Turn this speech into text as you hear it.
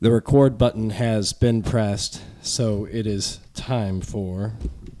The record button has been pressed, so it is time for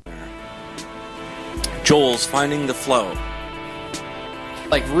Joel's Finding the Flow.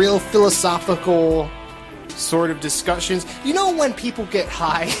 Like real philosophical sort of discussions. You know when people get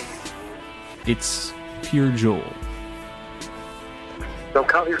high? It's pure Joel. Don't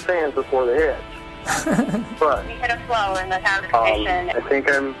count your fans before they hit. But We hit a flow in the conversation. I think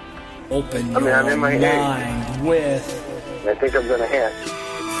I'm Open your I'm in my mind with I think I'm gonna hit.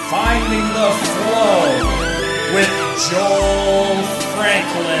 Finding the Flow with Joel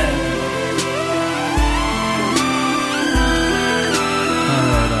Franklin.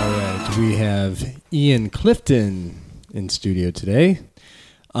 All right. We have Ian Clifton in studio today,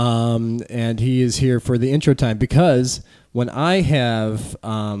 and he is here for the intro time because when I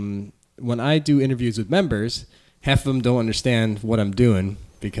do interviews with members, half of them don't understand what I'm doing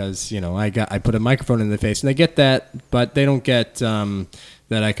because I put a microphone in their face and they get that, but they don't get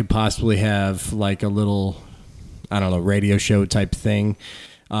that I could possibly have like a little, I don't know, radio show type thing.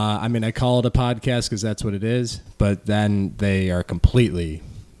 I call it a podcast because that's what it is, but then they are completely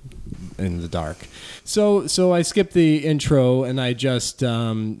in the dark. So I skip the intro and I just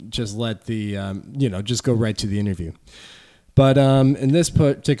let the just go right to the interview. But in this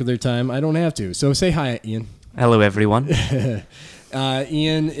particular time, I don't have to. So say hi, Ian. Hello, everyone.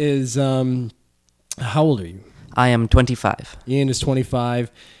 Ian is how old are you? I am 25. Ian is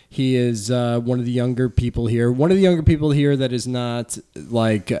 25. He is one of the younger people here. One of the younger people here that is not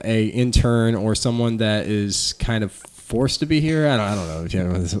like a intern or someone that is kind of forced to be here. I don't know if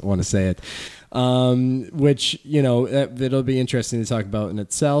you want to say it. Which, it'll be interesting to talk about in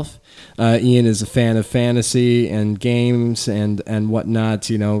itself. Ian is a fan of fantasy and games and whatnot,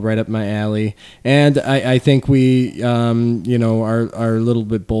 right up my alley. And I think we, are a little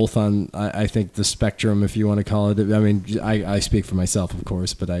bit both on, I think, the spectrum, if you want to call it. I mean, I speak for myself, of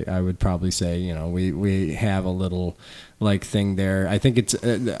course, but I would probably say, we have a little, like, thing there. I think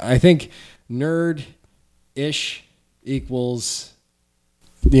nerd-ish equals,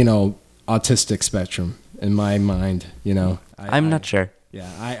 autistic spectrum in my mind, I'm not sure. Yeah,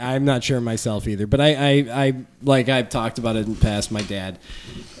 I'm not sure myself either, but I like I've talked about it in the past. My dad,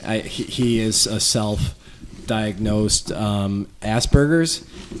 he is a self-diagnosed Asperger's,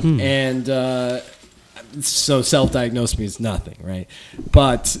 and so self-diagnosed means nothing, right?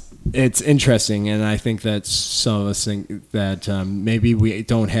 But it's interesting, and I think that some of us think that maybe we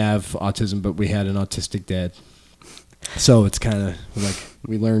don't have autism, but we had an autistic dad. So it's kind of like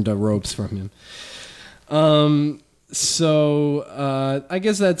we learned the ropes from him. So I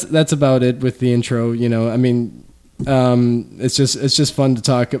guess that's about it with the intro. It's just fun to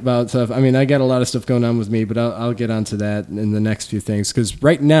talk about stuff. I got a lot of stuff going on with me, but I'll get onto that in the next few things. Because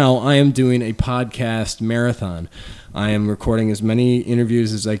right now I am doing a podcast marathon. I am recording as many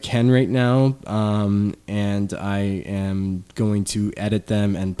interviews as I can right now, and I am going to edit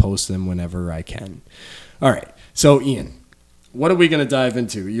them and post them whenever I can. All right. So, Ian, what are we going to dive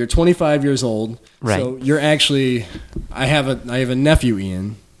into? You're 25 years old. Right. So you're actually, I have a nephew,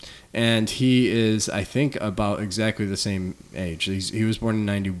 Ian, and he is, I think, about exactly the same age. He was born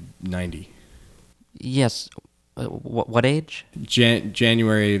in 90. Yes. What age?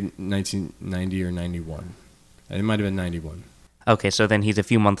 January 1990 or 91. It might have been 91. Okay, so then he's a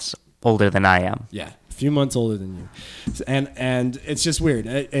few months older than I am. Yeah. A few months older than you, and it's just weird.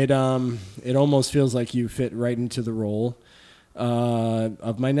 It almost feels like you fit right into the role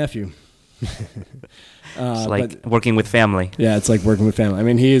of my nephew. It's like working with family. Yeah, it's like working with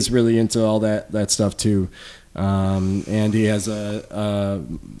family. He is really into all that stuff too, and he has a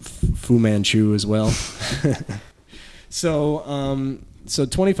Fu Manchu as well. So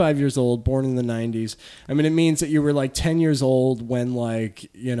 25 years old, born in the 90s. It means that you were like 10 years old when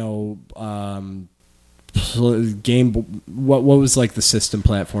what was like the system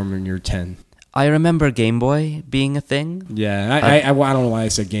platform when you were 10? I remember Game Boy being a thing. Yeah, I don't know why I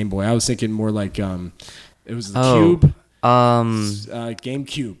said Game Boy. I was thinking more like it was the Cube.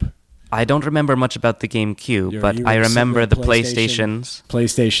 GameCube. I don't remember much about the GameCube, but I remember the PlayStations.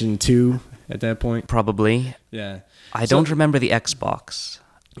 PlayStation 2 at that point. Probably. Yeah. I don't remember the Xbox.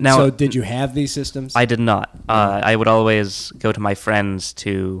 Now, so did you have these systems? I did not. I would always go to my friends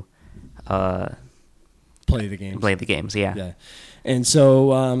to play the games. Play the games, yeah. Yeah. And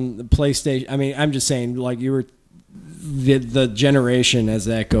so the PlayStation, I'm just saying, like, you were the generation as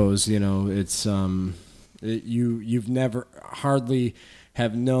that goes, it's you've never hardly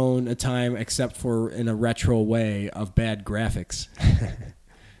have known a time except for in a retro way of bad graphics.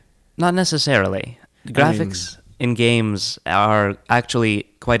 Not necessarily. Graphics in games are actually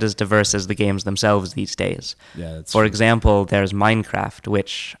quite as diverse as the games themselves these days. Yeah, that's For true. example, there's Minecraft,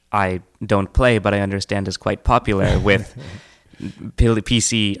 which I don't play, but I understand is quite popular with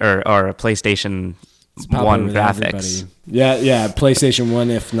PC or PlayStation It's popular 1 with graphics. everybody. Yeah, PlayStation 1,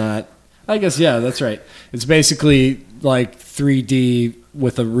 if not. I guess, yeah, that's right. It's basically like 3D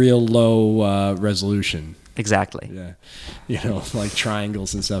with a real low resolution. Exactly. Yeah, like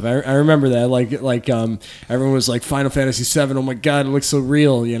triangles and stuff. I remember that. Like everyone was like Final Fantasy VII. Oh my God, it looks so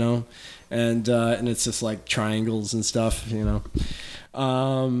real. And it's just like triangles and stuff.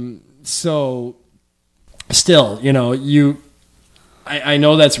 So still, I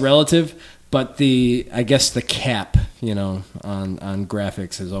know that's relative, but I guess the cap, on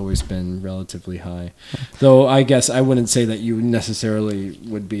graphics has always been relatively high. Though I guess I wouldn't say that you necessarily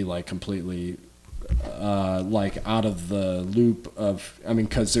would be like completely like out of the loop of,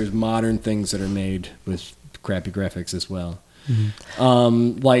 because there's modern things that are made with crappy graphics as well.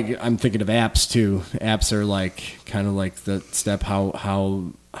 Mm-hmm. Like I'm thinking of apps too. Apps are like kind of like the step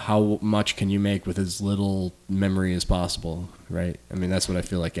how much can you make with as little memory as possible, right? That's what I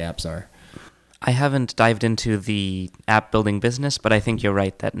feel like apps are. I haven't dived into the app building business, but I think you're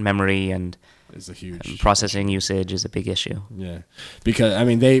right that memory and is a huge processing usage is a big issue. Yeah, because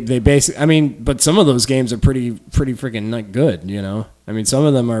they basically but some of those games are pretty freaking not good. Some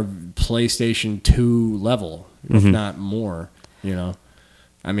of them are PlayStation 2 level, if not more.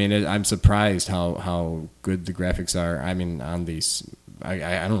 I'm surprised how good the graphics are. On these,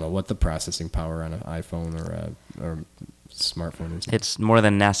 I don't know what the processing power on an iPhone or smartphone is. It's more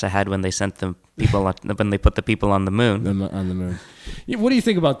than NASA had when they sent the people when they put the people on the moon. On the moon. Yeah, what do you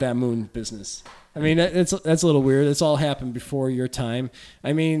think about that moon business? That's a little weird. It's all happened before your time.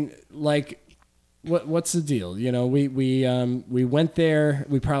 What's the deal? We went there.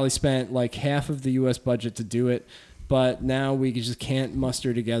 We probably spent like half of the U.S. budget to do it, but now we just can't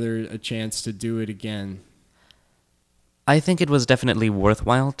muster together a chance to do it again. I think it was definitely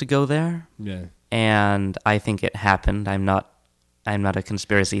worthwhile to go there. Yeah. And I think it happened. I'm not a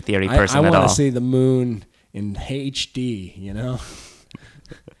conspiracy theory person at all. I want to see the moon in HD,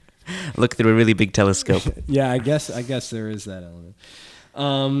 Look through a really big telescope. Yeah, I guess there is that element.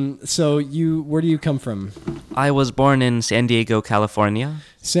 So where do you come from? I was born in San Diego, California.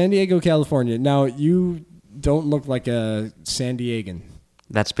 San Diego, California. Now, you don't look like a San Diegan.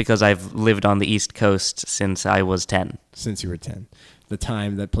 That's because I've lived on the East Coast since I was 10. Since you were 10. The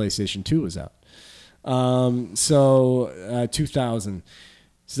time that PlayStation 2 was out. 2000.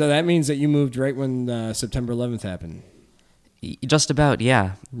 So that means that you moved right when September 11th happened. Just about,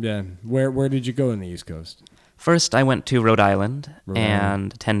 yeah. Yeah. Where did you go in the East Coast? First, I went to Rhode Island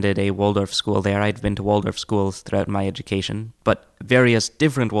and attended a Waldorf school there. I'd been to Waldorf schools throughout my education, but various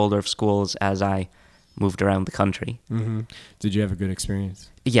different Waldorf schools as I moved around the country. Mm-hmm. Did you have a good experience?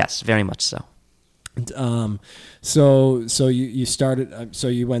 Yes, very much so. So you started. So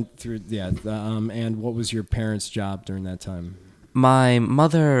you went through. Yeah. And what was your parents' job during that time? My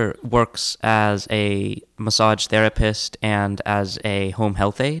mother works as a massage therapist and as a home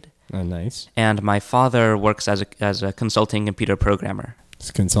health aide. Oh, nice. And my father works as a consulting computer programmer.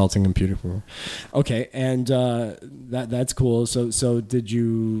 It's consulting computer programmer. Okay, and that's cool. So did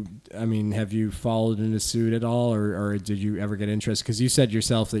you? Have you followed in a suit at all, or did you ever get interested? Because you said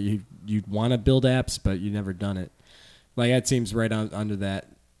yourself that you'd want to build apps, but you never done it. Like that seems right under that.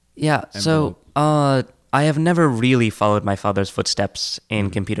 Yeah. envelope. So I have never really followed my father's footsteps in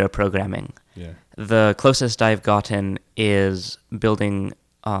computer programming. Yeah. The closest I've gotten is building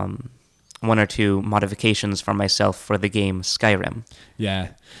one or two modifications for myself for the game Skyrim. Yeah.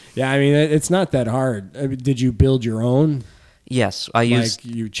 It's not that hard. Did you build your own? Yes, I used.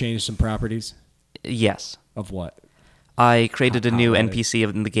 Like you changed some properties. Yes. Of what? I created a new NPC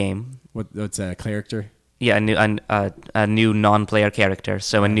in the game. What's that, a character? Yeah, a new non-player character.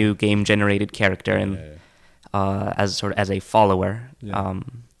 So a new game-generated character, and as a follower. Yeah.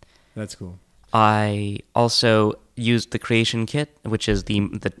 That's cool. I also used the creation kit, which is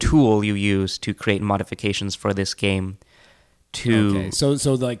the tool you use to create modifications for this game. Okay, so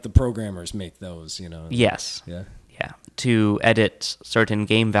like the programmers make those, Yes. Yeah. Yeah. To edit certain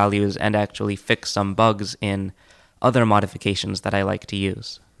game values and actually fix some bugs in other modifications that I like to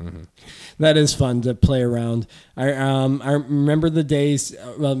use. Mm-hmm. That is fun to play around. I remember the days.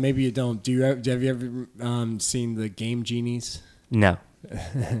 Well, maybe you don't. Have you ever seen the Game Genies? No.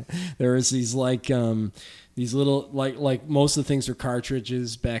 There was these these little like most of the things were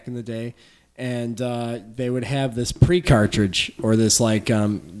cartridges back in the day, and they would have this pre-cartridge or this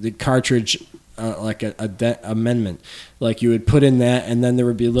the cartridge amendment. Like you would put in that, and then there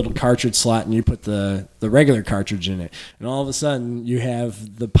would be a little cartridge slot, and you put the regular cartridge in it, and all of a sudden you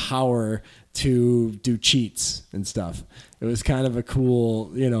have the power to do cheats and stuff. It was kind of a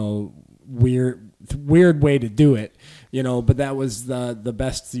cool, weird way to do it, but that was the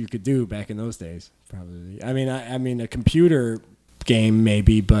best you could do back in those days, probably. I mean, a computer game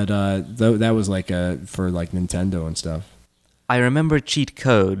maybe, but that was like for like Nintendo and stuff. I remember cheat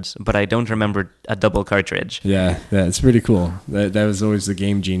codes, but I don't remember a double cartridge. Yeah, it's pretty cool. That was always the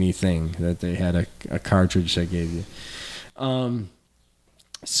Game Genie thing, that they had a cartridge that gave you.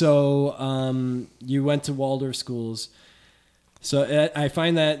 So you went to Waldorf schools. So I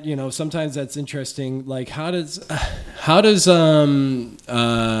find that, sometimes that's interesting. Like, how does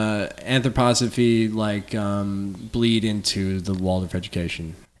anthroposophy bleed into the Waldorf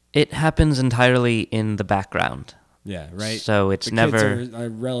education? It happens entirely in the background. Yeah, right. So it's the never kids are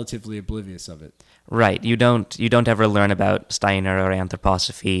relatively oblivious of it. Right. You don't ever learn about Steiner or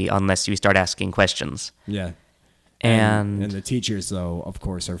anthroposophy unless you start asking questions. Yeah. And the teachers, though, of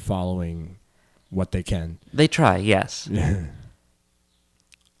course, are following what they can. They try, yes.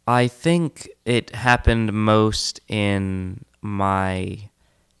 I think it happened most in my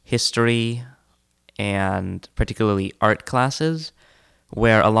history and particularly art classes,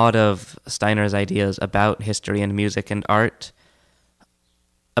 where a lot of Steiner's ideas about history and music and art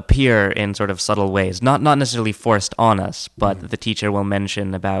appear in sort of subtle ways, not necessarily forced on us, but the teacher will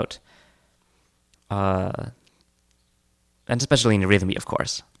mention about, and especially in rhythm, of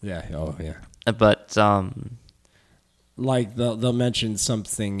course. Yeah. Oh, yeah. But like they'll mention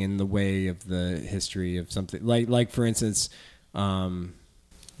something in the way of the history of something. Like for instance,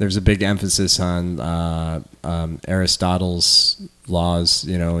 there's a big emphasis on Aristotle's laws,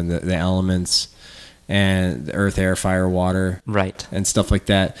 and the elements and the earth, air, fire, water, right, and stuff like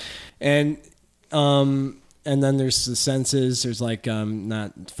that. And then there's the senses. There's like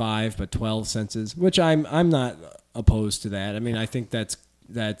not 5 but 12 senses, which I'm not opposed to that. I mean, I think that's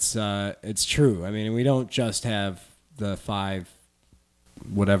it's true. I mean, we don't just have the 5,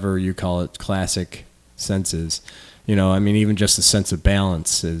 whatever you call it, classic senses. I mean, even just the sense of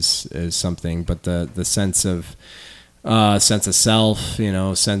balance is something, but the sense of self,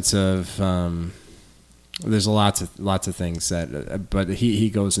 sense of there's lots of things that, but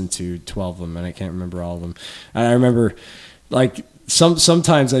he goes into 12 of them, and I can't remember all of them. And I remember, like,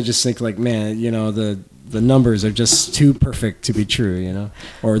 sometimes I just think, like, man, the numbers are just too perfect to be true,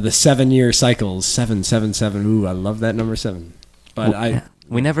 or the 7-year cycles, 777. Ooh, I love that number 7. But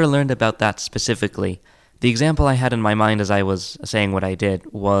we never learned about that specifically. The example I had in my mind as I was saying what I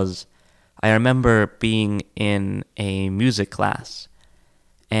did was, I remember being in a music class,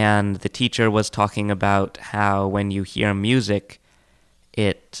 and the teacher was talking about how when you hear music,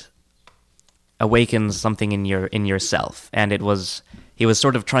 it awakens something in yourself, and he was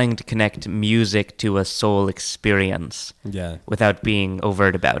sort of trying to connect music to a soul experience, without being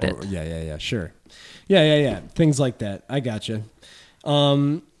overt about it. Yeah, sure, yeah, things like that. I gotcha.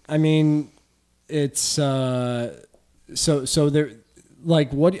 I mean, it's so there.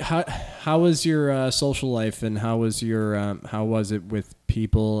 Like, what? How was your social life, and how was it with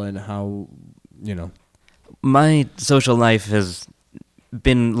people, and how, My social life has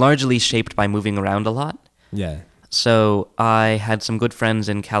been largely shaped by moving around a lot. Yeah. So I had some good friends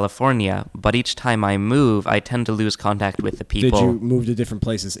in California, but each time I move, I tend to lose contact with the people. Did you move to different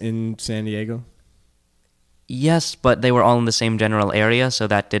places in San Diego? Yes, but they were all in the same general area, so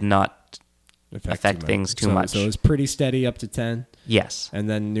that did not affect things too much. So it was pretty steady up to 10? Yes. And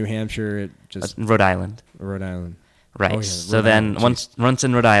then New Hampshire, it just... Rhode Island. Rhode Island. Right. Oh, yeah, so Rhode then Island. once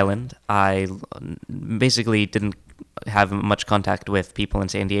in Rhode Island, I basically didn't have much contact with people in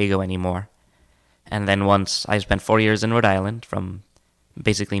San Diego anymore. And then once I spent 4 years in Rhode Island from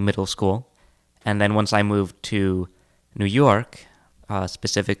basically middle school. And then once I moved to New York,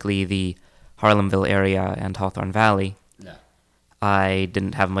 specifically the Harlemville area and Hawthorne Valley, I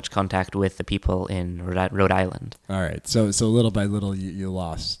didn't have much contact with the people in Rhode Island. All right. So little by little, you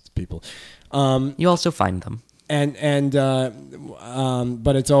lost people. You also find them. But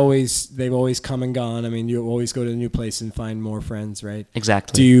they've always come and gone. I mean, you always go to a new place and find more friends, right?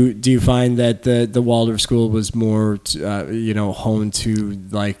 Exactly. Do you find that the Waldorf school was more, honed to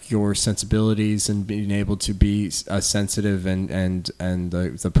like your sensibilities and being able to be sensitive and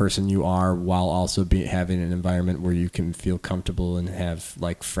the person you are, while also having an environment where you can feel comfortable and have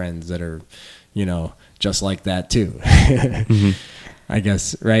like friends that are, just like that too. Mm-hmm. I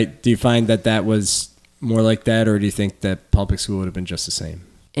guess, right? Do you find that was more like that, or do you think that public school would have been just the same?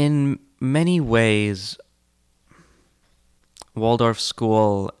 In many ways, Waldorf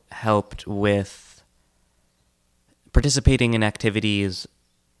school helped with participating in activities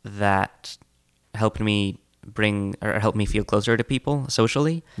that helped me feel closer to people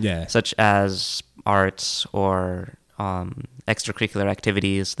socially. Yeah. Such as arts or extracurricular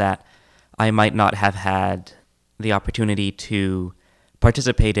activities that I might not have had the opportunity to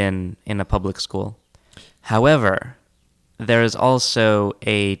participate in a public school. However, there is also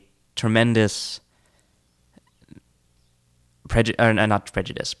a tremendous not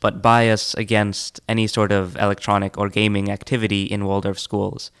prejudice, but bias against any sort of electronic or gaming activity in Waldorf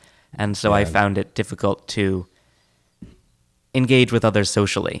schools. And so I found it difficult to engage with others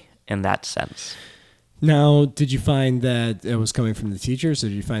socially in that sense. Now, did you find that it was coming from the teachers, or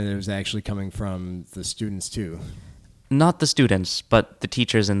did you find that it was actually coming from the students too? Not the students, but the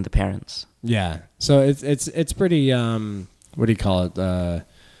teachers and the parents. Yeah. So it's pretty what do you call it?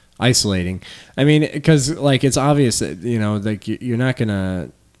 Isolating. I mean, because like it's obvious that like you're not gonna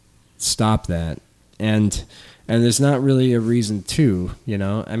stop that, and there's not really a reason to.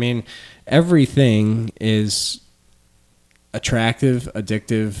 I mean, everything is attractive,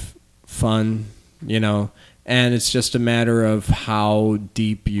 addictive, fun. And it's just a matter of how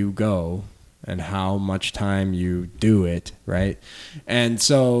deep you go and how much time you do it, right? And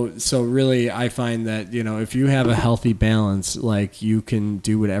so really I find that, if you have a healthy balance, like you can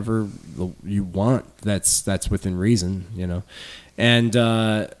do whatever you want that's within reason, And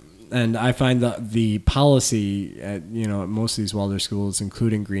I find that the policy at most of these Waldorf schools,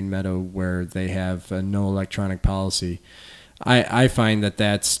 including Green Meadow, where they have a no electronic policy, I find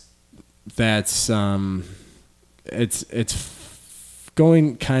that's it's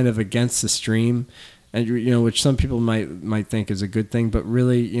going kind of against the stream, and which some people might think is a good thing, but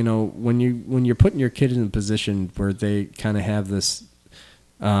really, when you're putting your kid in a position where they kind of have this,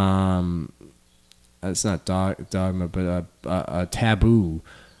 it's not dogma, but a taboo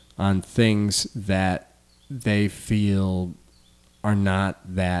on things that they feel are not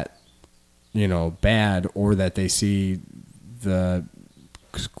that bad, or that they see the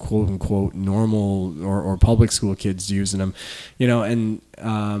quote unquote normal or public school kids using them, and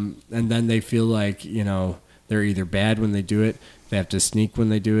then they feel like they're either bad when they do it, they have to sneak when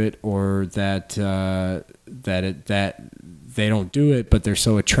they do it, or that they don't do it, but they're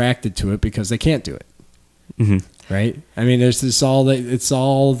so attracted to it because they can't do it. Mm-hmm. Right? I mean, there's this it's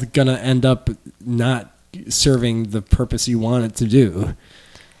all gonna end up not serving the purpose you want it to do.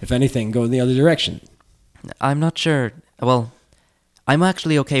 If anything, go in the other direction. I'm not sure. Well, I'm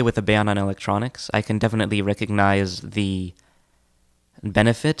actually okay with a ban on electronics. I can definitely recognize the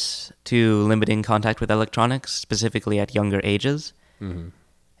benefits to limiting contact with electronics, specifically at younger ages. Mm-hmm.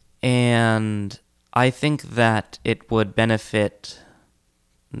 And I think that it would benefit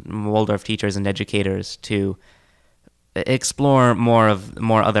Waldorf teachers and educators to explore more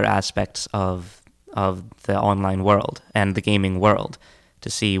other aspects of the online world and the gaming world to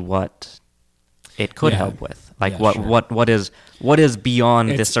see what it could help with. Like what is beyond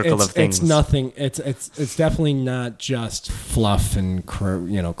this circle of things? It's nothing. It's definitely not just fluff and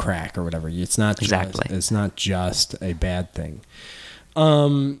crack or whatever. It's not exactly. It's not just a bad thing.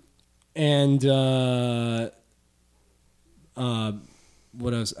 What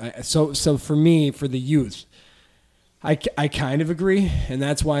else? So for me, for the youth, I kind of agree, and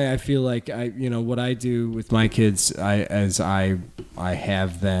that's why I feel like what I do with my kids, I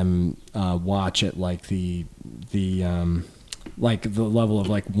have them watch at like the level of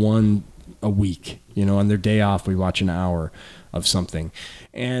like one a week. On their day off, we watch an hour of something,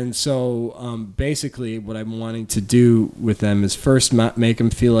 and so basically, what I'm wanting to do with them is first make them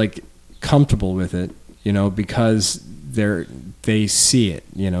feel like comfortable with it, because they see it,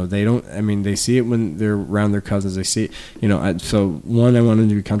 they don't, they see it when they're around their cousins, they see it, so one, I want them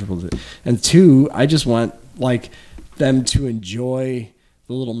to be comfortable with it, and two, I just want like them to enjoy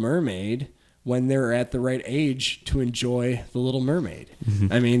The Little Mermaid when they're at the right age to enjoy The Little Mermaid.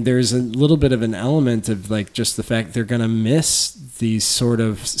 Mm-hmm. There's a little bit of an element of like just the fact they're going to miss these sort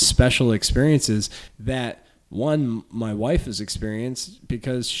of special experiences that one, my wife has experienced,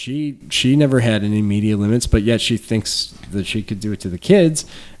 because she never had any media limits, but yet she thinks that she could do it to the kids,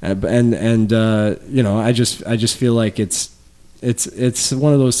 and I just feel like it's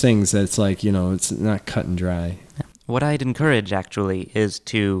one of those things that's like it's not cut and dry. What I'd encourage actually is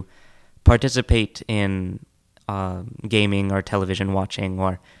to participate in gaming or television watching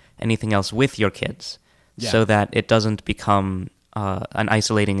or anything else with your kids, so that it doesn't become an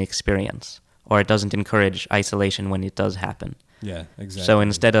isolating experience. Or it doesn't encourage isolation when it does happen. Yeah, exactly. So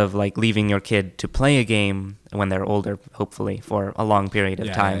instead of like leaving your kid to play a game when they're older, hopefully for a long period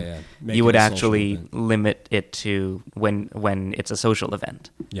of time, Make you it would a social actually event. limit it to when it's a social event.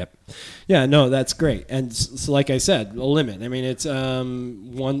 Yep. Yeah, no, that's great. And so like I said, a limit. I mean, it's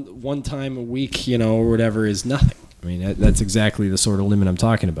one time a week, or whatever is nothing. I mean, that's exactly the sort of limit I'm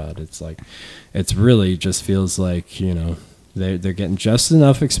talking about. It's like, it's really just feels like, they're getting just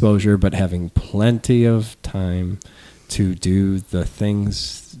enough exposure, but having plenty of time to do the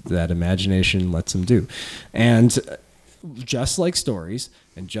things that imagination lets them do. And just like stories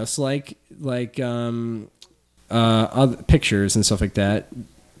and just like other pictures and stuff like that,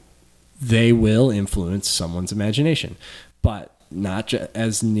 they will influence someone's imagination, but not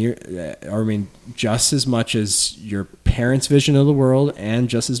just much as your parents' vision of the world and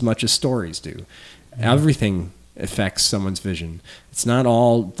just as much as stories do. Mm-hmm. Everything affects someone's vision. It's not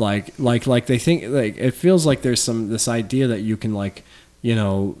all like they think, like it feels like there's this idea that you can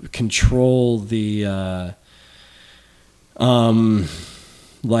control the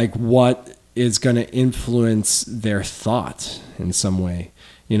like what is going to influence their thought in some way,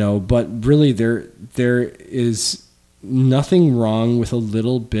 but really there is nothing wrong with a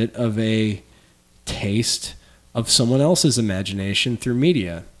little bit of a taste of someone else's imagination through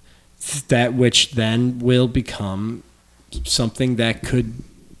media, that which then will become something that could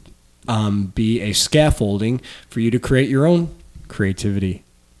be a scaffolding for you to create your own creativity.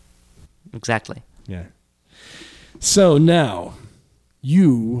 Exactly. Yeah. So now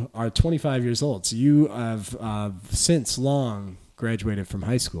you are 25 years old. So you have since long graduated from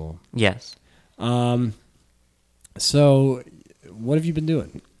high school. Yes. So what have you been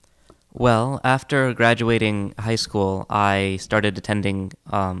doing? Well, after graduating high school, I started attending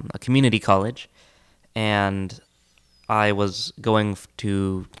a community college, and I was going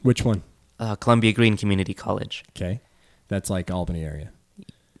to... Which one? Columbia Green Community College. Okay. That's like Albany area.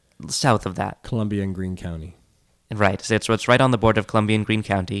 South of that. Columbia and Greene County. Right. So it's right on the border of Columbia and Greene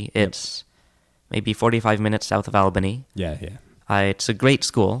County. It's maybe 45 minutes south of Albany. Yeah. It's a great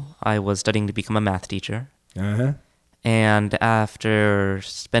school. I was studying to become a math teacher. Uh-huh. And after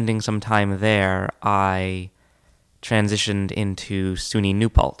spending some time there, I transitioned into SUNY New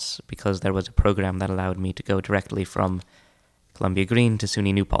Paltz because there was a program that allowed me to go directly from Columbia Green to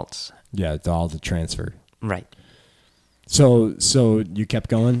SUNY New Paltz. Yeah, it's all the transfer. Right. So you kept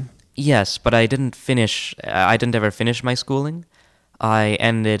going? Yes, but I didn't finish. I didn't ever finish my schooling. I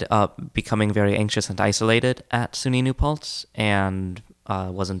ended up becoming very anxious and isolated at SUNY New Paltz and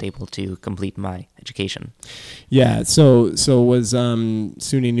wasn't able to complete my education. Yeah, so was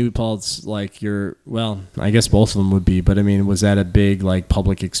SUNY New Paltz like your, well, I guess both of them would be, but I mean, was that a big like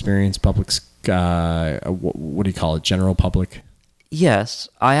public experience, what do you call it, general public? Yes,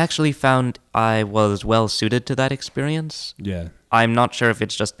 I actually found I was well suited to that experience. Yeah. I'm not sure if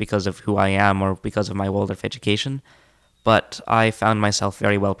it's just because of who I am or because of my Waldorf education, but I found myself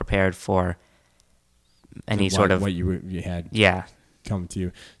very well prepared for any sort of... What you had come to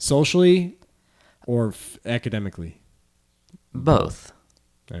you. Socially or academically? Both.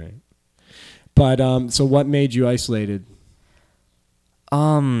 All right. But, so what made you isolated?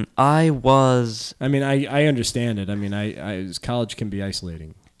 I was... I mean, I understand it. I mean, college can be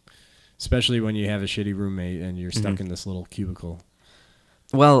isolating, especially when you have a shitty roommate and you're stuck in this little cubicle.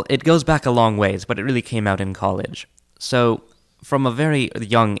 Well, it goes back a long ways, but it really came out in college. So, from a very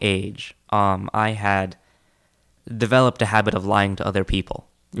young age, I had developed a habit of lying to other people.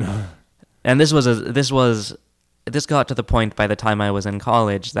 And this got to the point by the time I was in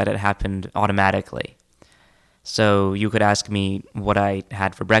college that it happened automatically. So you could ask me what I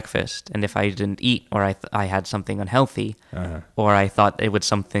had for breakfast, and if I didn't eat, or I had something unhealthy, or I thought it was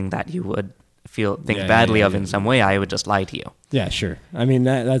something that you would think badly of in some way, I would just lie to you. Yeah, sure. I mean,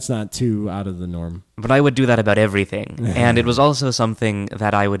 that's not too out of the norm. But I would do that about everything, and it was also something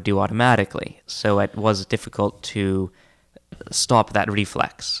that I would do automatically, so it was difficult to stop that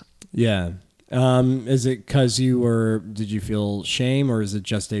reflex. Yeah. Is it because did you feel shame, or is it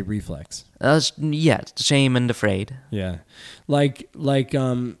just a reflex? Yeah, shame and afraid. Yeah. Like,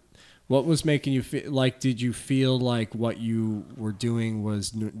 what was making you feel, like, did you feel like what you were doing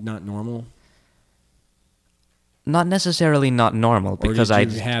was not normal? Not necessarily not normal, because or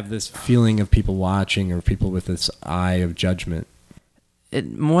did you have this feeling of people watching or people with this eye of judgment?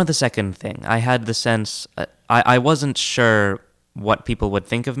 More the second thing. I had the sense, I wasn't sure what people would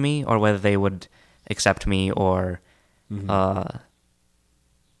think of me or whether they would accept me or...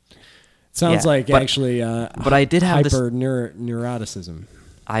 Sounds like actually but I did have neuroticism.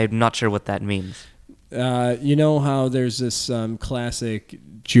 I'm not sure what that means. You know how there's this classic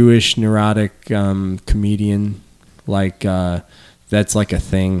Jewish neurotic comedian Like that's like a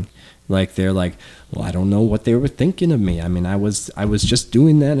thing. Like they're like, well, I don't know what they were thinking of me. I mean, I was just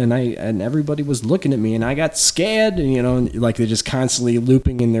doing that, and everybody was looking at me, and I got scared. And, you know, like they're just constantly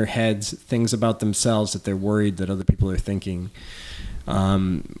looping in their heads things about themselves that they're worried that other people are thinking,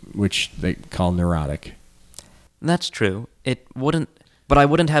 which they call neurotic. That's true. But I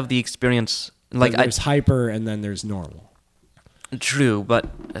wouldn't have the experience. Like, there's hyper, and then there's normal. True, but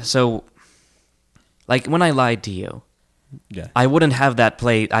so, like when I lied to you. Yeah, I wouldn't have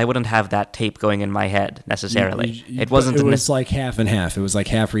that tape going in my head necessarily. It wasn't. It was like half and half. It was like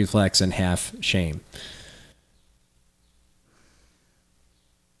half reflex and half shame.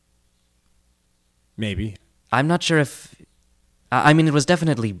 Maybe. I'm not sure if. I mean, it was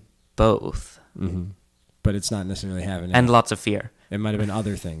definitely both. Mm-hmm. But it's not necessarily half and half. And lots of fear. It might have been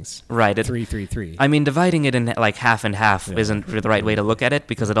other things. Right. 3-3-3. I mean, dividing it in like half and half isn't the right way to look at it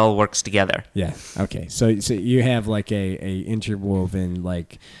because it all works together. Yeah. Okay. So you have like a interwoven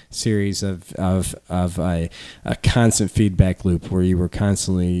like series of a constant feedback loop where you were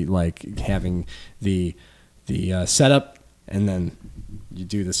constantly like having the setup and then you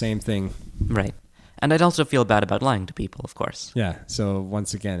do the same thing. Right. And I'd also feel bad about lying to people, of course. Yeah. So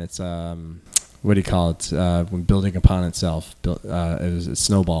once again, it's what do you call it? When building upon itself, it was a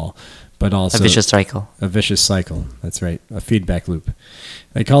snowball, but also a vicious cycle. A vicious cycle. That's right. A feedback loop.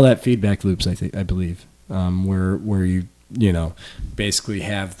 They call that feedback loops. I believe, where you basically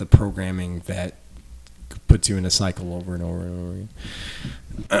have the programming that puts you in a cycle over and over and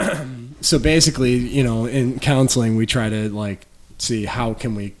over again. So basically, in counseling, we try to like see how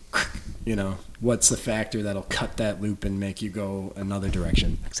can we, what's the factor that'll cut that loop and make you go another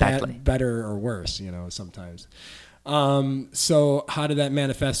direction? Exactly. Better or worse, sometimes. So how did that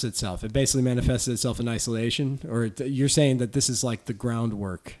manifest itself? It basically manifested itself in isolation, or you're saying that this is like the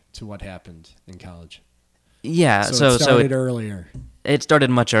groundwork to what happened in college? Yeah. So it started earlier. It started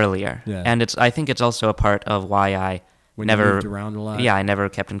much earlier. Yeah. And I think it's also a part of why I When never you moved around a lot? Yeah, I never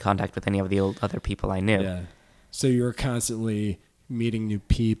kept in contact with any of the other people I knew. Yeah. So you were constantly meeting new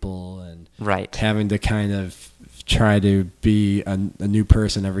people and right. having to kind of try to be a new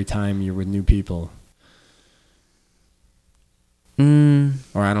person every time you're with new people.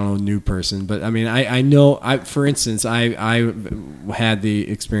 Or I don't know, new person, but I mean, I know, for instance, I had the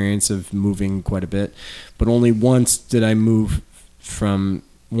experience of moving quite a bit, but only once did I move from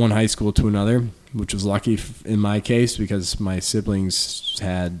one high school to another, which was lucky in my case because my siblings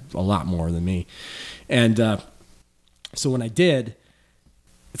had a lot more than me. And so when I did,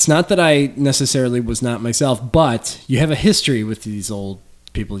 it's not that I necessarily was not myself, but you have a history with these old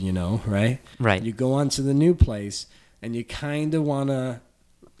people, right? Right. You go on to the new place, and you kind of want to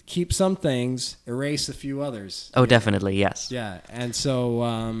keep some things, erase a few others. Oh, definitely, yes. Yeah, and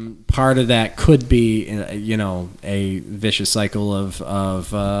so part of that could be, a vicious cycle of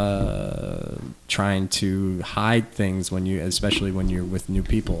trying to hide things especially when you're with new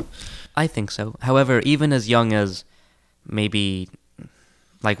people. I think so. However, even as young as maybe,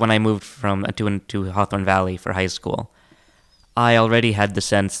 like when I moved to Hawthorne Valley for high school, I already had the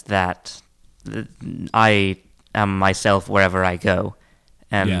sense that I am myself wherever I go,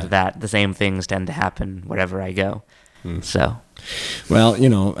 and that the same things tend to happen wherever I go. So, well,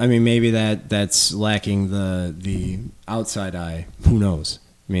 I mean, maybe that's lacking the outside eye. Who knows?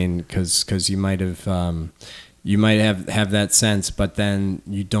 I mean, because you might have have that sense, but then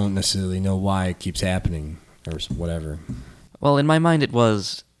you don't necessarily know why it keeps happening or whatever. Well, in my mind,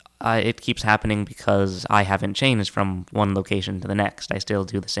 it keeps happening because I haven't changed from one location to the next. I still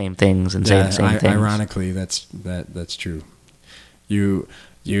do the same things and say the same things. Ironically, that's true. You're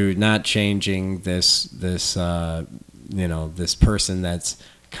not changing this person that's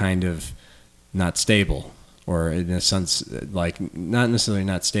kind of not stable, or in a sense, like not necessarily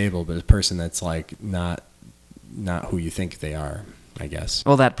not stable, but a person that's like not who you think they are, I guess.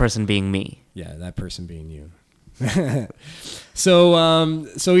 Well, that person being me. Yeah, that person being you. So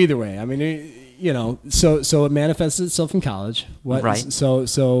either way, I mean, so it manifested itself in college. What? Right.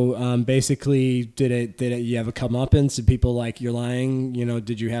 So basically, did it? You have a comeuppance? Did people like you're lying?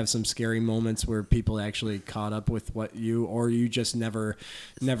 Did you have some scary moments where people actually caught up with or you just never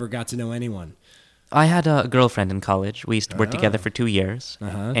got to know anyone? I had a girlfriend in college. We worked together for 2 years.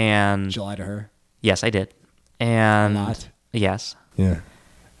 Uh-huh. And did you lie to her? Yes, I did. And a lot? Yes. Yeah.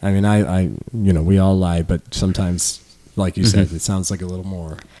 I mean, I we all lie, but sometimes, like you said, it sounds like a little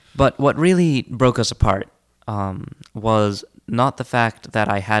more. But what really broke us apart was not the fact that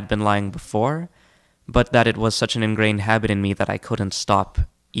I had been lying before, but that it was such an ingrained habit in me that I couldn't stop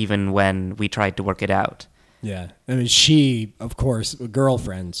even when we tried to work it out. Yeah. I mean, she, of course,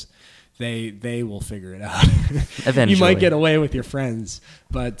 girlfriends, they will figure it out. Eventually. You might get away with your friends,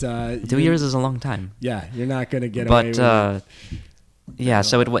 but 2 years is a long time. Yeah, you're not going to get away with it. But yeah,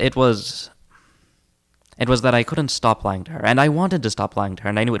 so it was that I couldn't stop lying to her, and I wanted to stop lying to her,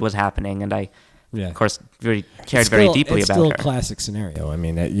 and I knew it was happening, and I, of course, cared very deeply about her. It's still a classic scenario. I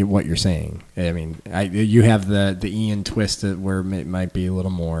mean, what you're saying. I mean, you have the Ian twist where it might be a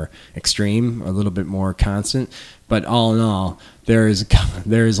little more extreme, a little bit more constant, but all in all, there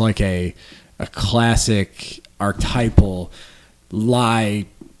is like a classic archetypal lie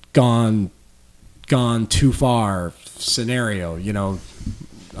gone too far scenario,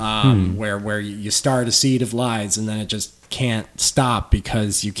 where you start a seed of lies and then it just can't stop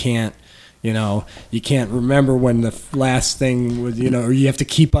because you can't remember when the last thing was, or you have to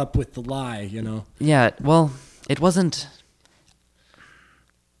keep up with the lie, Yeah, well, it wasn't.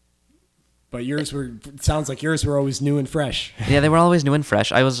 But it sounds like yours were always new and fresh. Yeah, they were always new and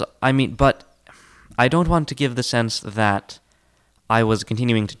fresh. But I don't want to give the sense that I was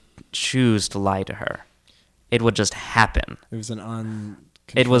continuing to choose to lie to her. It would just happen. It was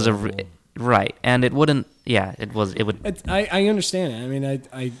It was right, and it wouldn't. Yeah, it would. I understand it. I mean,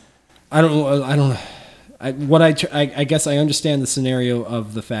 I don't. I guess I understand the scenario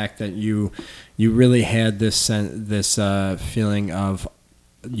of the fact that you really had this feeling of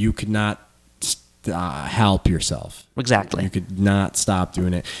you could not help yourself. Exactly. You could not stop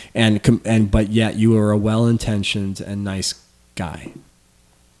doing it, but yet you were a well-intentioned and nice guy.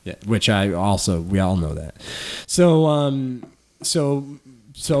 Yeah, which we all know that. So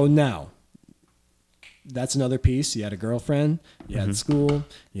now, that's another piece. You had a girlfriend, you had school,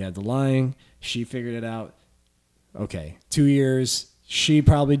 you had the lying. She figured it out. Okay, 2 years. She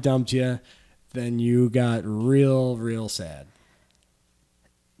probably dumped you. Then you got real sad.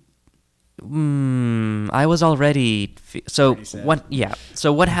 I was already. So what? Yeah.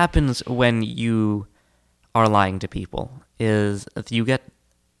 So what happens when you are lying to people is you get.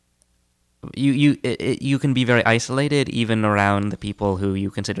 You can be very isolated even around the people who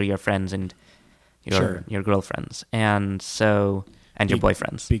you consider your friends and your girlfriends and your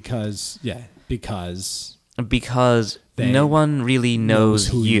boyfriends because no one really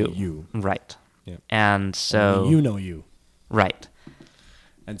knows you. Right. Yeah. And so you know you. Right.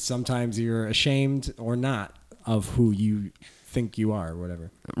 And sometimes you're ashamed or not of who you think you are or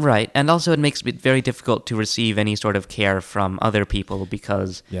whatever. Right. And also it makes it very difficult to receive any sort of care from other people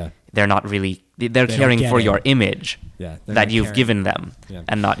because they're not really they're caring for your image that you've given them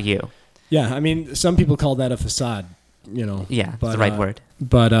and not you. Yeah, I mean, some people call that a facade, Yeah, but, it's the right word.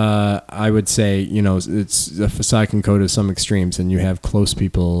 But I would say, it's a facade can go to some extremes, and you have close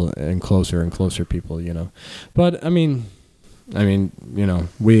people and closer people, But I mean,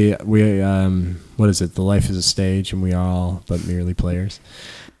 we what is it? The life is a stage, and we are all but merely players.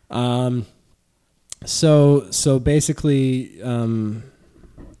 So basically,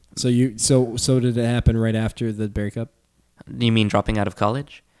 so did it happen right after the breakup? You mean dropping out of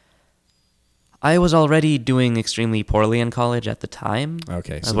college? I was already doing extremely poorly in college at the time.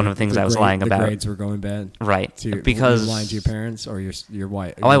 Okay, that's one of the things I was lying about. The grades were going bad, right? Because were you lying to your parents or your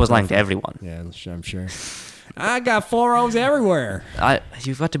wife? I was lying to everyone. Yeah, I'm sure. I got 4.0s everywhere.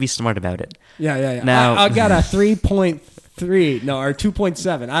 You've got to be smart about it. Yeah. Now I got a 3.3, no, or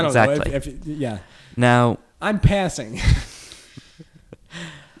 2.7. I don't know. Yeah. Now I'm passing.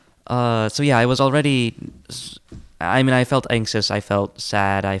 So yeah, I was already. I mean, I felt anxious. I felt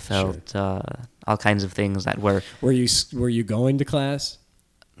sad. I felt all kinds of things that were. Were you going to class?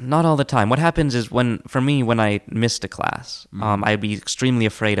 Not all the time. What happens is when I missed a class, I'd be extremely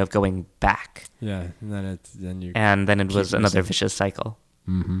afraid of going back. Yeah, and then it was another vicious cycle.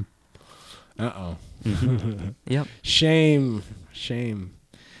 Mm-hmm. Uh-oh. Yep. Shame.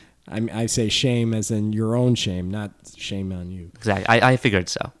 I say shame as in your own shame, not shame on you. Exactly. I figured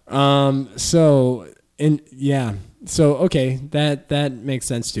so. So okay, that makes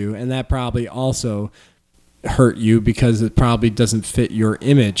sense too, and that probably also hurt you because it probably doesn't fit your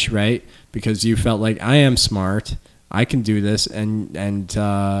image, right? Because you felt like I am smart, I can do this, and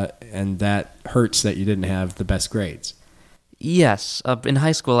that hurts that you didn't have the best grades. Yes, in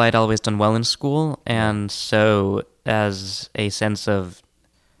high school I'd always done well in school, and so as a sense of,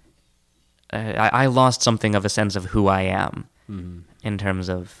 I lost something of a sense of who I am in terms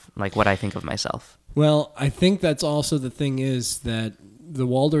of like what I think of myself. Well, I think that's also the thing is that the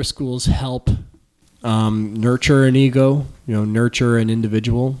Waldorf schools help nurture an ego, nurture an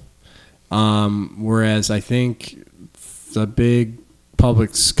individual. Whereas I think the big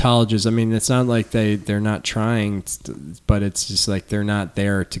public colleges, I mean, it's not like they're not trying, but it's just like they're not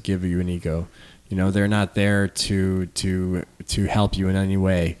there to give you an ego. They're not there to help you in any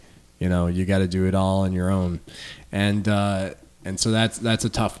way. You got to do it all on your own, and so that's a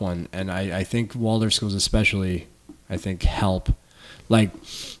tough one. And I think Waldorf schools especially, I think, help. Like,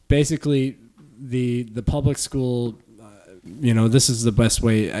 basically, the public school, this is the best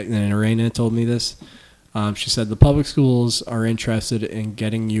way. And Arena told me this. She said the public schools are interested in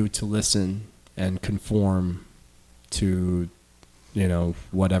getting you to listen and conform to,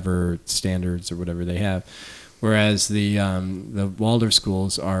 whatever standards or whatever they have, whereas the Waldorf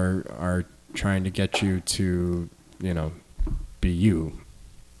schools are trying to get you to, be you,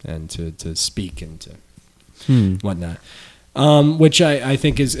 and to speak and to whatnot, which I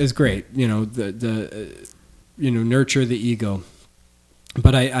think is great. Nurture the ego,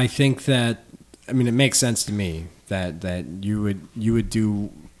 but I think that. I mean, it makes sense to me that you would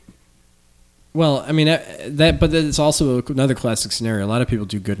do well. I mean, but it's also another classic scenario. A lot of people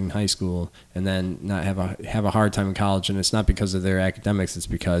do good in high school and then not have a hard time in college, and it's not because of their academics. It's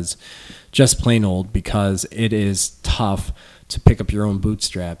because because it is tough to pick up your own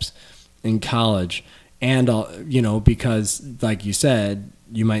bootstraps in college, and because, like you said,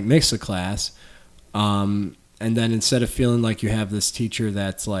 you might mix a class, and then instead of feeling like you have this teacher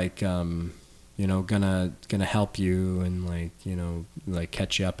that's like. Gonna help you and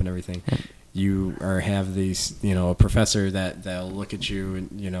catch you up and everything. You have these, a professor that'll look at you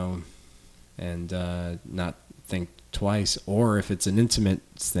and not think twice. Or if it's an intimate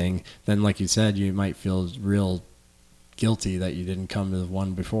thing, then like you said, you might feel real guilty that you didn't come to the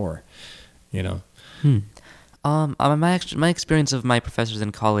one before. My experience of my professors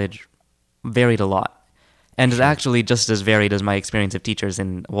in college varied a lot. And it's actually just as varied as my experience of teachers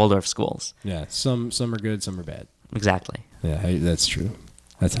in Waldorf schools. Yeah, some are good, some are bad. Exactly. Yeah, that's true.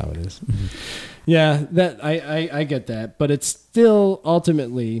 That's how it is. Mm-hmm. Yeah, that I get that, but it's still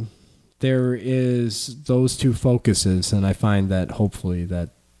ultimately there is those two focuses, and I find that hopefully that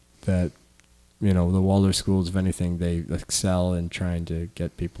the Waldorf schools, if anything, they excel in trying to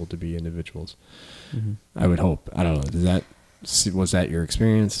get people to be individuals. Mm-hmm. I would hope. I don't know. Was that your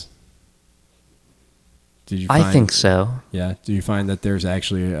experience? I think so. Yeah. Do you find that there's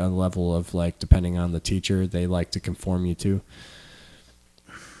actually a level of, depending on the teacher, they like to conform you to?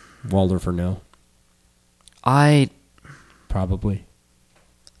 Waldorf or no? Probably.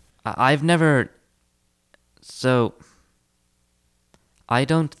 I've never... So, I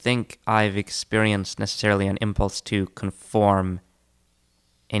don't think I've experienced necessarily an impulse to conform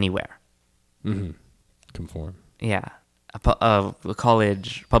anywhere. Mm-hmm. Conform. Yeah. Public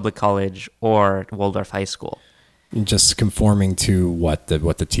college, or Waldorf high school. Just conforming to what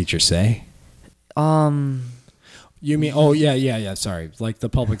the teachers say? You mean? Oh, yeah. Sorry, like the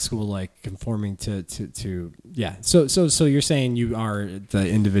public school, conforming to yeah. So you're saying you are the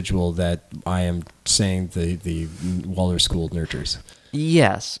individual that I am saying the Waldorf school nurtures.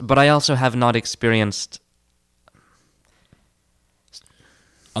 Yes, but I also have not experienced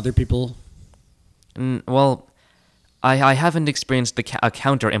other people. Well. I haven't experienced a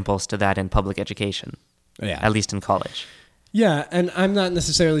counter impulse to that in public education, at least in college. Yeah, and I'm not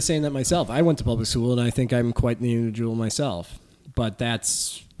necessarily saying that myself. I went to public school, and I think I'm quite the individual myself. But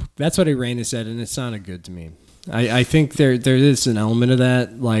that's what Irena said, and it sounded good to me. I think there is an element of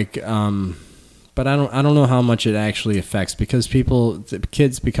that, but I don't know how much it actually affects, because the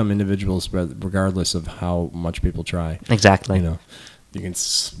kids become individuals regardless of how much people try. Exactly. You can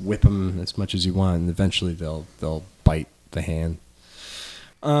whip them as much as you want, and eventually they'll bite the hand.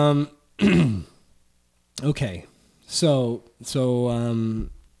 Okay, so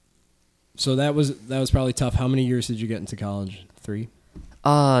that was probably tough. How many years did you get into college? 3?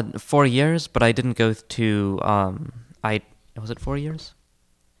 4 years, but I didn't go to. Was it 4 years?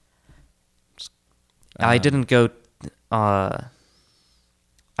 I didn't go. I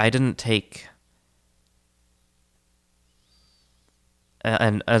didn't take.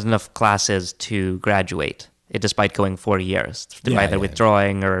 Enough classes to graduate, despite going 4 years, either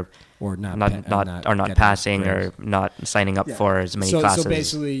withdrawing or not passing or not signing up for as many classes. So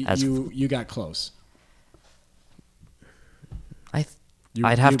basically, you got close.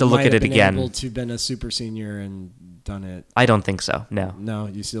 I'd have to look at it again. Able to been a super senior and done it. I don't think so. No. No,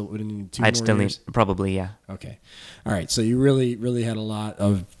 you still would need 2 I'd more still years? need probably, yeah. Okay, all right. So you really had a lot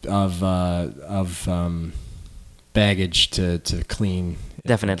of baggage to clean.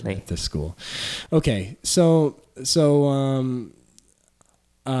 Definitely at this school. Okay, so in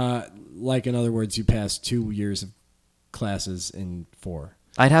other words, you passed 2 years of classes in 4.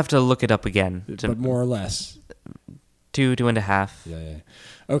 I'd have to look it up again. But more or less. 2.5. Yeah.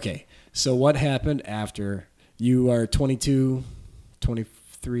 Okay, so what happened after you are 22,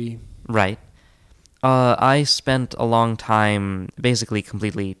 23? Right. I spent a long time basically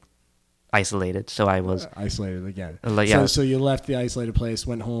completely isolated. So I was Isolated again. yeah. So you left the isolated place,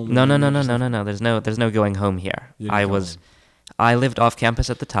 went home. No. and then you just- There's no going home here. You didn't go home. I lived off campus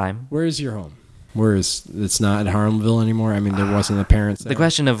at the time. Where is your home? It's not at Harlemville anymore? I mean, there wasn't the parents there. The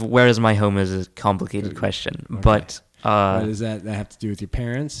question of where is my home is a complicated question, but What does that have to do with your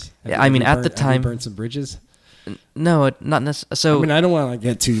parents? I mean, at the Have time- you burned some bridges? no, not necessarily. So I mean, I don't want to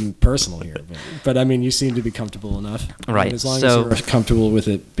get too personal here, but I mean, you seem to be comfortable enough. Right, And as long so- as you're comfortable with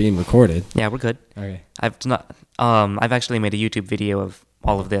it being recorded. yeah, we're good. Okay. I've actually made a YouTube video of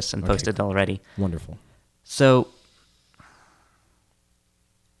all of this and posted it already. Wonderful. So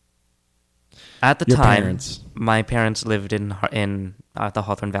at the Your time, parents. my parents lived in the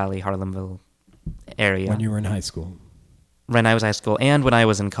Hawthorne Valley, Harlemville area. When you were in high school. When I was high school and when I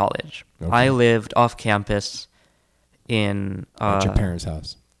was in college. Okay. I lived off campus in At your parents'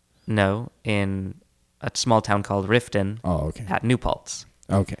 house. No, in a small town called Rifton. Oh, okay. At New Paltz.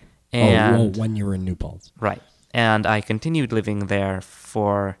 Okay. And when you were in New Paltz. right, and I continued living there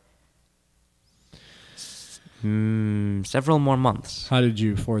for several more months. How did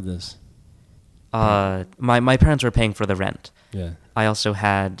you afford this? My parents were paying for the rent. Yeah. I also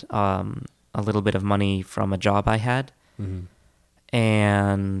had a little bit of money from a job I had,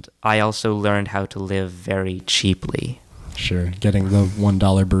 and I also learned how to live very cheaply. Sure. Getting the $1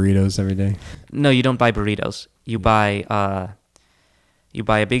 burritos every day. No, you don't buy burritos. You buy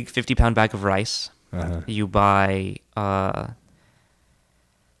a big 50-pound bag of rice. Uh-huh. You buy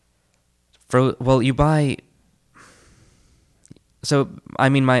you buy. So I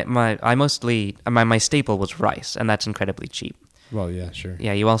mean, my staple was rice, and that's incredibly cheap. Well, yeah, sure.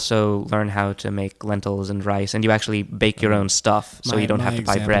 Yeah, you also learn how to make lentils and rice, and you actually bake your own stuff, so you don't have to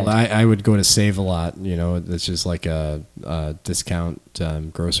buy bread. I would go to Save A Lot, it's just like a discount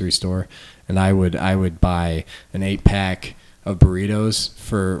grocery store, and I would buy an 8-pack of burritos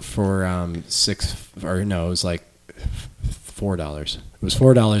for it was like $4. It was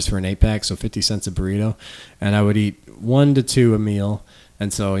 $4 for an 8-pack, so 50 cents a burrito, and I would eat 1 to 2 a meal.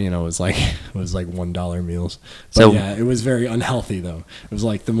 And so, it was like $1 meals. But So- yeah, it was very unhealthy though. It was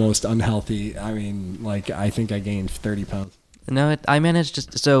like the most unhealthy. I mean, like I think I gained 30 pounds. No, I managed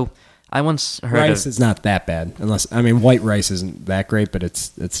to. So I once heard Rice of, is not that bad, white rice isn't that great, but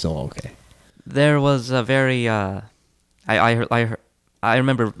it's still okay. there was a very I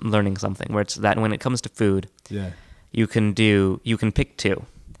remember learning something where it's that when it comes to food, Yeah. you can pick two.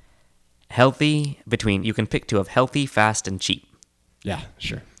 You can pick two of healthy, fast, and cheap. Yeah,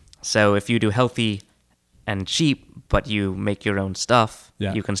 sure. So if you do healthy and cheap, but you make your own stuff,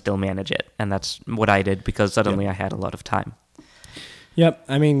 Yeah. you can still manage it. And that's what I did because suddenly I had a lot of time. Yep.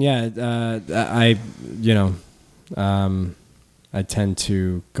 I mean, yeah. I tend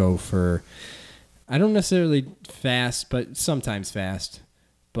to go for. I don't necessarily fast, but sometimes fast.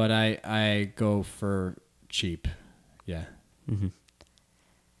 But I go for cheap. Yeah. Mm-hmm.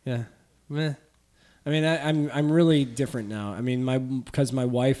 Yeah. Meh. I mean, I'm really different now. I mean, because my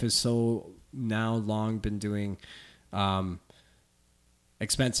wife has so now long been doing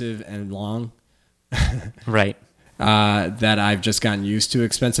expensive and long. Right. That I've just gotten used to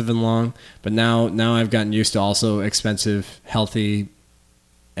expensive and long, but now I've gotten used to also expensive, healthy,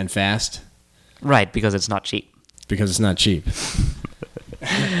 and fast. Right, because it's not cheap. Because it's not cheap.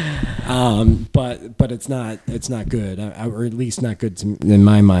 But it's not good, or at least not good in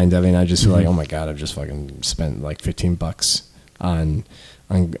my mind. I mean, I just feel like, oh my god, I've just fucking spent like $15 on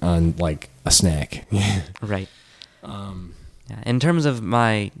like a snack. Right. Yeah. In terms of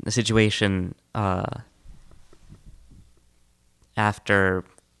my situation, while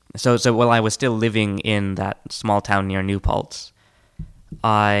I was still living in that small town near New Paltz,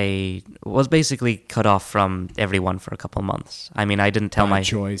 I was basically cut off from everyone for a couple months. I mean, I didn't tell By my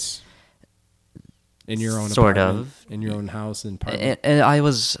choice. In your own sort apartment, of in your own house and apartment. And I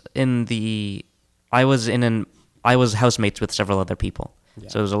was housemates with several other people. Yeah.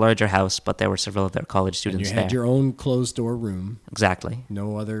 So it was a larger house, but there were several other college And students you there. had your own closed door room. Exactly.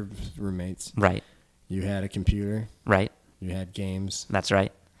 No other roommates. Right. You had a computer. Right. You had games. That's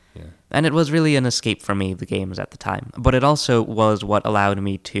right. Yeah. And it was really an escape for me, the games at the time. But it also was what allowed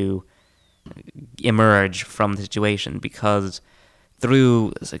me to emerge from the situation, because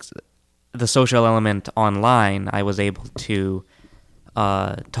through the social element online, I was able to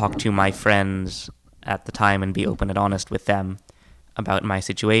talk to my friends at the time and be open and honest with them about my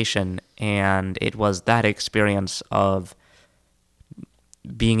situation. And it was that experience of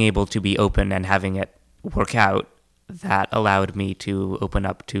being able to be open and having it work out that allowed me to open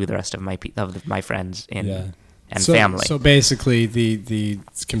up to the rest of my friends and family. So basically, the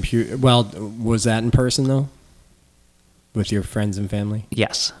computer. Well, was that in person though? with your friends and family?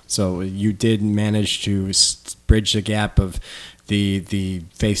 Yes. So you did manage to bridge the gap of the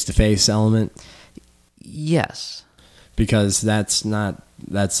face-to-face element? Yes. Because that's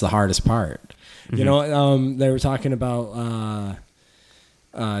the hardest part. Mm-hmm. You know, they were talking about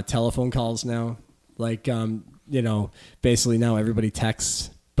telephone calls now. Like, you know, basically now everybody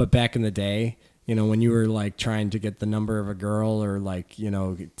texts. But back in the day, you know, when you were like trying to get the number of a girl or like, you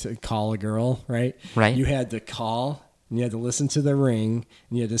know, to call a girl, right? Right. You had to call and you had to listen to the ring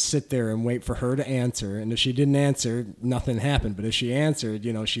and you had to sit there and wait for her to answer. And if she didn't answer, nothing happened. But if she answered,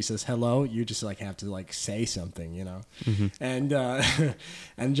 you know, she says hello, you just like have to like say something, you know. Mm-hmm. And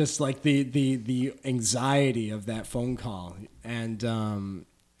and just like the anxiety of that phone call. And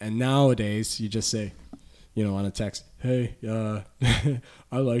nowadays you just say, you know, on a text, hey,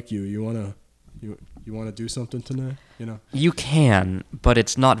 I like you. You wanna do something tonight? You know. You can, but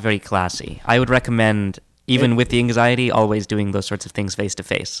it's not very classy. I would recommend, even with the anxiety, always doing those sorts of things face to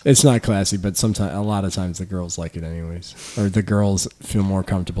face. It's not classy, but sometimes, a lot of times, the girls like it anyways, or the girls feel more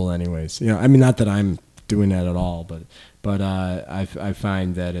comfortable anyways. You know, I mean, not that I'm doing that at all, but I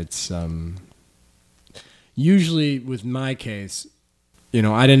find that it's usually with my case. You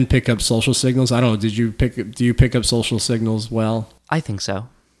know, I didn't pick up social signals. I don't know. Do you pick up social signals well? I think so.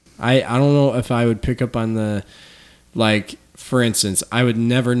 I don't know if I would pick up on the, like, for instance, I would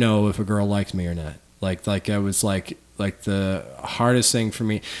never know if a girl likes me or not. Like I was like the hardest thing for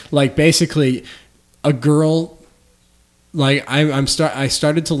me. Like, basically, a girl, like I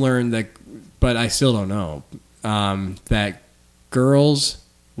started to learn that, but I still don't know, that girls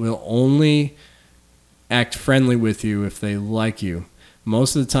will only act friendly with you if they like you.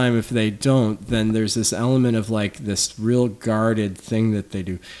 Most of the time, if they don't, then there's this element of like this real guarded thing that they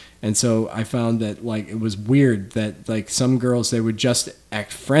do. And so I found that like it was weird that like some girls, they would just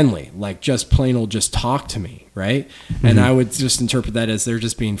act friendly, like just plain old just talk to me, right? Mm-hmm. And I would just interpret that as they're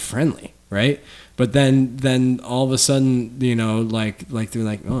just being friendly, right? But then all of a sudden, you know, like they're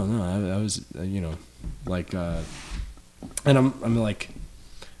like, oh no, I was, you know, like, and I'm like,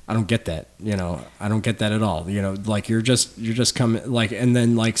 I don't get that, you know. I don't get that at all, you know. Like you're just coming, like, and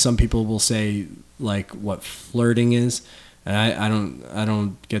then like some people will say like what flirting is, and I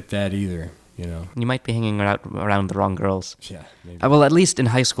don't get that either, you know. You might be hanging around the wrong girls. Yeah. Maybe. Well, at least in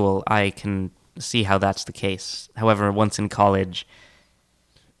high school, I can see how that's the case. However, once in college,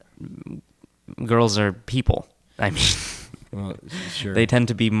 girls are people. I mean, well, sure. They tend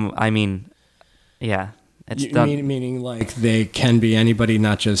to be. I mean, yeah. Meaning like they can be anybody,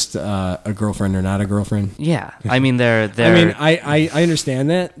 not just a girlfriend or not a girlfriend. Yeah, I mean they're. I mean I understand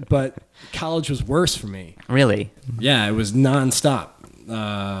that, but college was worse for me. Really? Yeah, it was nonstop.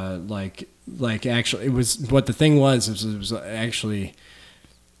 Like actually, it was what the thing was. It was actually.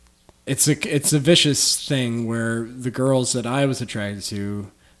 It's a vicious thing where the girls that I was attracted to,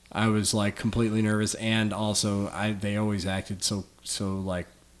 I was like completely nervous, and also they always acted so like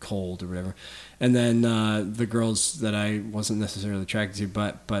cold or whatever. And then the girls that I wasn't necessarily attracted to,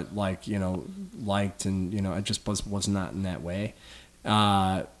 but like, you know, liked, and, you know, I just was not in that way,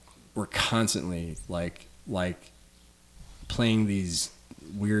 were constantly like playing these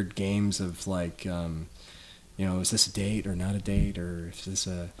weird games of like, you know, is this a date or not a date, or is this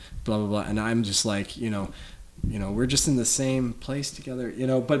a blah blah blah? And I'm just like, you know, we're just in the same place together, you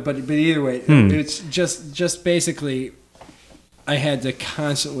know. But either way, it's just basically, I had to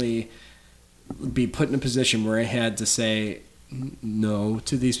constantly be put in a position where I had to say no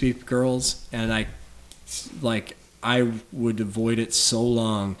to these girls, and I would avoid it so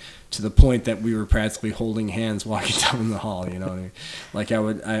long, to the point that we were practically holding hands walking down the hall, you know what I mean? Like I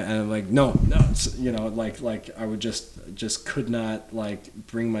like no, you know, like I would just could not like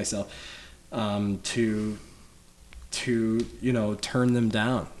bring myself to you know, turn them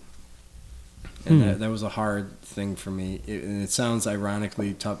down. And that was a hard thing for me. And it sounds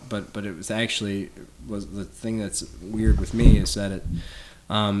ironically tough, but it was actually the thing that's weird with me is that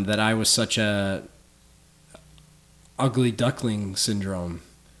that I was such a ugly duckling syndrome.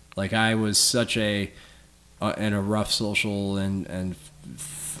 Like I was such in a rough social and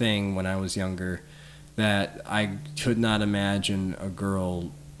thing when I was younger, that I could not imagine a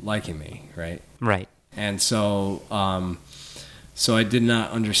girl liking me, right? Right. And so so I did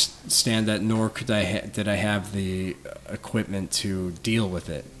not understand that, nor did I have the equipment to deal with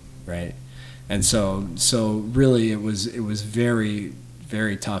it, right? And so really it was very,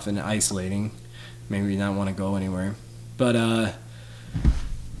 very tough and isolating. Made me not want to go anywhere. But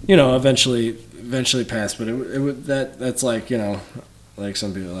you know, eventually passed. But that's like, you know, like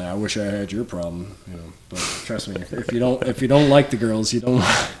some people are like, I wish I had your problem, you know. But trust me, if you don't like the girls, you don't.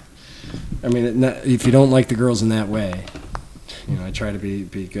 I mean, if you don't like the girls in that way, I try to be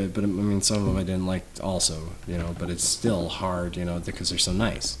good, but I mean, some of them I didn't like also, but it's still hard, because they're so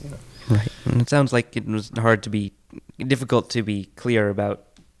nice, Right. And it sounds like it was difficult to be clear about,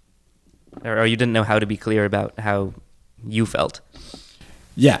 or you didn't know how to be clear about how you felt.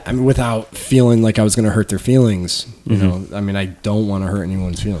 Yeah, I mean, without feeling like I was going to hurt their feelings, I mean, I don't want to hurt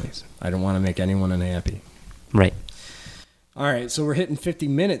anyone's feelings. I don't want to make anyone unhappy. Right. All right, so we're hitting 50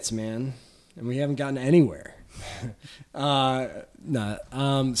 minutes, man, and we haven't gotten anywhere.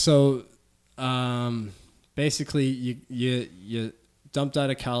 Basically, you dumped out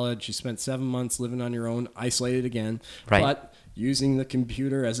of college. You spent 7 months living on your own, isolated again, right. but using the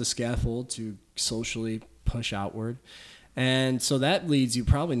computer as a scaffold to socially push outward. And so that leads you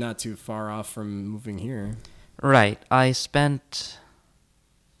probably not too far off from moving here. Right. I spent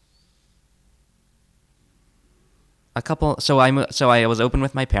a couple. So I was open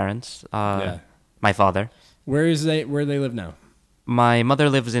with my parents. My father. Where they live now? My mother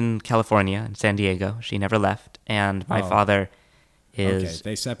lives in California, in San Diego. She never left, and my father is.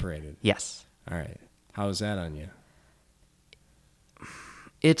 Okay, they separated. Yes. All right. How is that on you?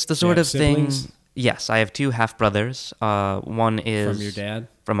 It's the sort of siblings? thing. Yes, I have 2 half brothers. One is From your dad?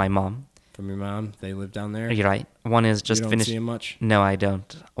 From my mom. From your mom? They live down there? You're right. One is just you don't finished. See him much? No, I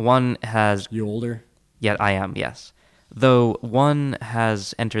don't. One has. You older? Yeah, I am. Yes. Though one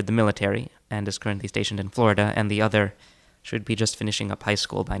has entered the military and is currently stationed in Florida, and the other should be just finishing up high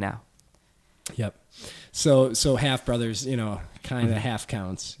school by now. Yep. So half brothers, kind of half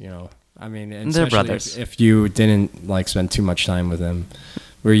counts, I mean, and they're especially brothers. If you didn't spend too much time with them.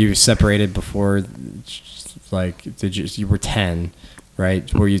 Were you separated before? You were 10,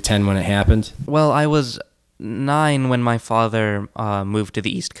 right? Were you 10 when it happened? Well, I was 9 when my father moved to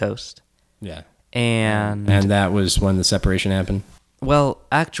the East Coast. Yeah. And that was when the separation happened? Well,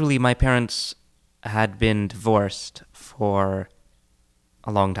 actually, my parents had been divorced for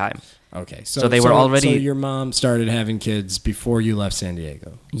a long time. Okay. So they were already... So your mom started having kids before you left San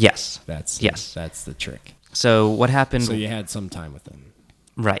Diego? Yes. That's the trick. So what happened... So you had some time with them.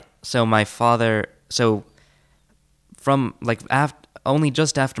 Right. So my father... So from, only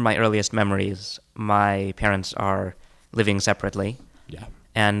just after my earliest memories, my parents are living separately. Yeah.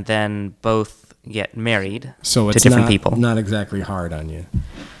 And then both get married to different people. Not exactly hard on you.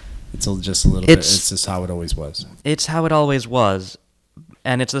 It's just a little bit. It's just how it always was. It's how it always was,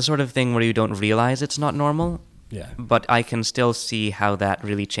 and it's the sort of thing where you don't realize it's not normal. Yeah. But I can still see how that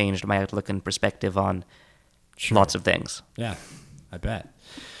really changed my outlook and perspective on lots of things. Yeah, I bet.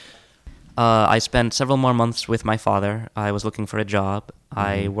 I spent several more months with my father. I was looking for a job.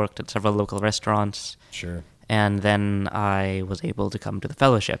 I worked at several local restaurants. Sure. And then I was able to come to the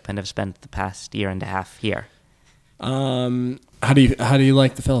fellowship and have spent the past year and a half here. How do you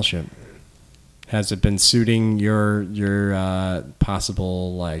like the fellowship? Has it been suiting your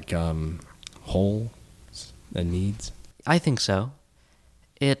possible holes and needs? I think so.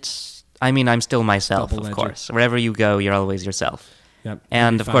 I'm still myself, of course. Wherever you go, you're always yourself. Yep.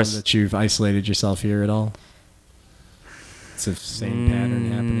 And Have you of course, found that you've isolated yourself here at all? It's the same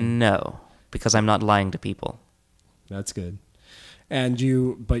pattern happening. No, because I'm not lying to people. That's good. And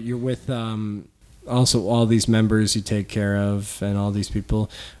you're with also all these members you take care of, and all these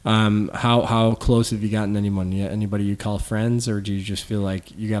people. How close have you gotten anyone yet? Anybody you call friends, or do you just feel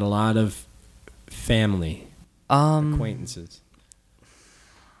like you got a lot of family acquaintances?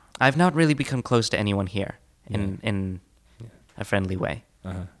 I've not really become close to anyone here in a friendly way.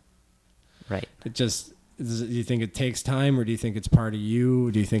 Right. Do you think it takes time, or do you think it's part of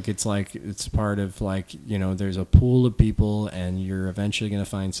you? Do you think it's part of there's a pool of people and you're eventually going to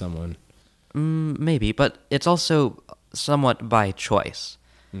find someone? Maybe, but it's also somewhat by choice.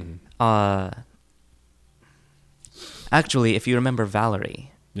 Mm-hmm. Actually, if you remember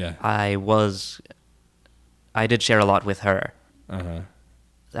Valerie, I did share a lot with her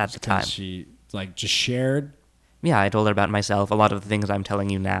at the time. She just shared? Yeah, I told her about myself, a lot of the things I'm telling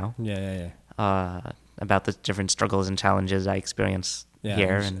you now. Yeah. About the different struggles and challenges I experience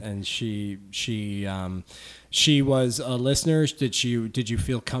here. And she was a listener. Did you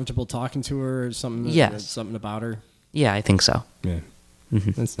feel comfortable talking to her or something? Yes. Something about her? Yeah, I think so. Yeah.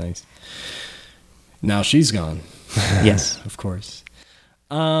 Mm-hmm. That's nice. Now she's gone. Yes. Of course.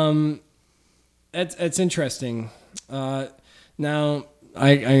 It's interesting. Now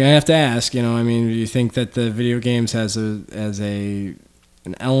I have to ask, do you think that the video games has an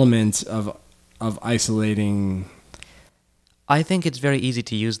element of isolating? I think it's very easy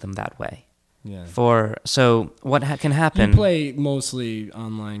to use them that way. Yeah. So what can happen? You play mostly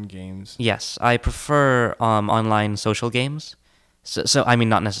online games. Yes, I prefer online social games. So I mean,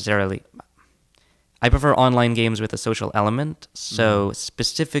 not necessarily. I prefer online games with a social element, so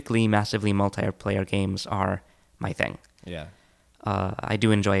specifically massively multiplayer games are my thing. Yeah. I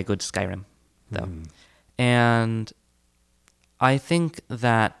do enjoy a good Skyrim, though. And I think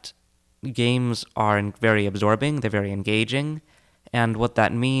that games are very absorbing, they're very engaging, and what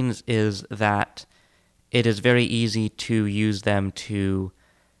that means is that it is very easy to use them to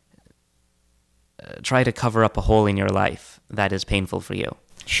try to cover up a hole in your life that is painful for you.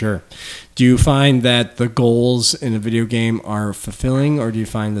 Sure. Do you find that the goals in a video game are fulfilling, or do you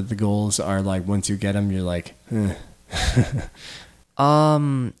find that the goals are like once you get them, you're like, eh?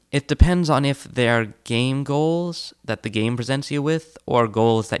 It depends on if they're game goals that the game presents you with or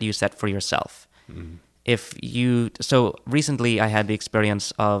goals that you set for yourself. So recently I had the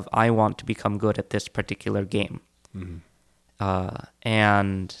experience of I want to become good at this particular game.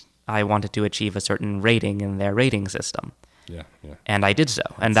 And I wanted to achieve a certain rating in their rating system. Yeah. And I did so,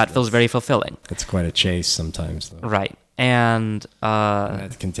 and that feels very fulfilling. It's quite a chase sometimes, though. Right. And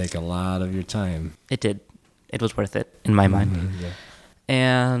that can take a lot of your time. it did. It was worth it in my mind. Yeah.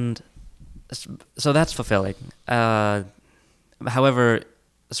 And so that's fulfilling. However,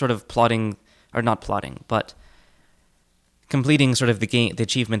 sort of but completing sort of the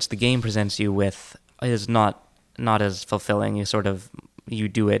achievements the game presents you with is not as fulfilling. You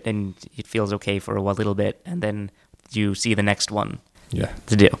do it and it feels okay for a little bit, and then you see the next one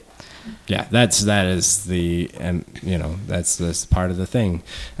to do. Yeah, that's part of the thing.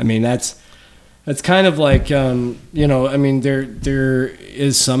 I mean, that's kind of like, there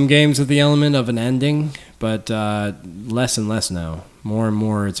is some games with the element of an ending, but less and less now. More and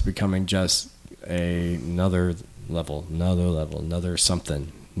more it's becoming just another level, another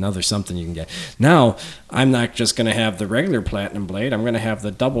something you can get. Now, I'm not just going to have the regular platinum blade. I'm going to have the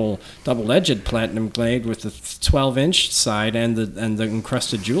double-edged platinum blade with the 12-inch side and the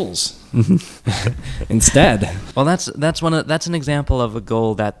encrusted jewels instead. Well, that's an example of a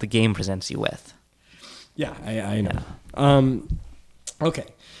goal that the game presents you with. Yeah, I know. Yeah. Okay,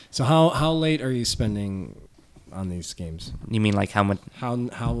 so how late are you spending on these games? You mean like how much?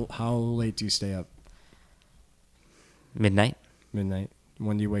 How late do you stay up? Midnight. When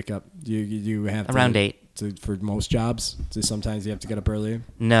do you wake up? Do you have around 8 for most jobs? So sometimes you have to get up earlier.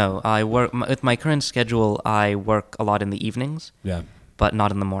 No, I work with my current schedule. I work a lot in the evenings. Yeah, but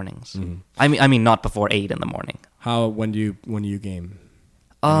not in the mornings. I mean, not before 8 in the morning. When do you game?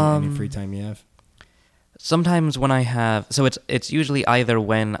 Any free time you have? Sometimes when I have, so it's usually either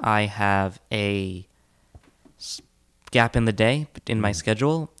when I have a gap in the day in my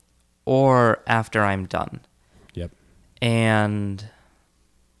schedule, or after I'm done. Yep. And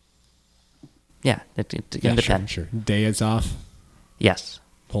yeah, it depends. Sure. Day is off? Yes.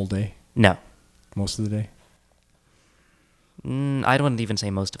 Whole day? No. Most of the day? I don't even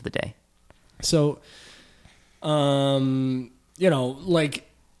say most of the day. So,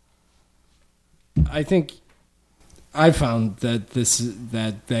 I think I found that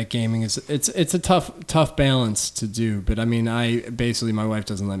that gaming is it's a tough balance to do. But I mean, my wife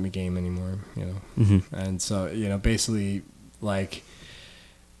doesn't let me game anymore, and so basically like.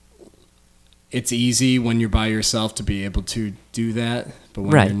 It's easy when you're by yourself to be able to do that, but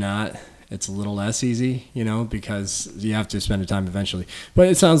when you're not, it's a little less easy, because you have to spend the time eventually. But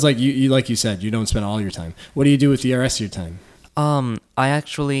it sounds like you like you said, you don't spend all your time. What do you do with the rest of your time? I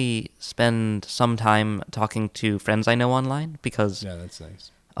actually spend some time talking to friends I know online because that's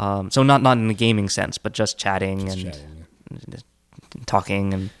nice. So not in the gaming sense, but just chatting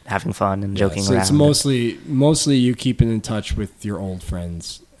talking and having fun and joking around. It's mostly you keeping in touch with your old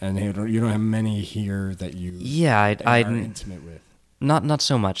friends. And you don't have many here that you are intimate with. Not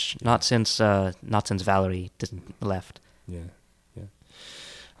so much. Not since Valerie left. Yeah.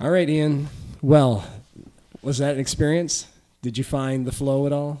 All right, Ian. Well, was that an experience? Did you find the flow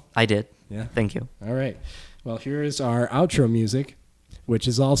at all? I did. Yeah. Thank you. All right. Well, here is our outro music, which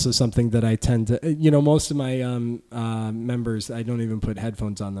is also something that I tend to. Most of my members, I don't even put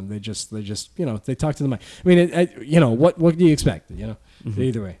headphones on them. They just they talk to the mic. I mean, what do you expect? Mm-hmm.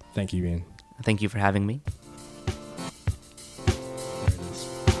 Either way, thank you, Ian. Thank you for having me.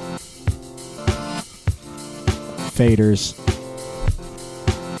 Faders.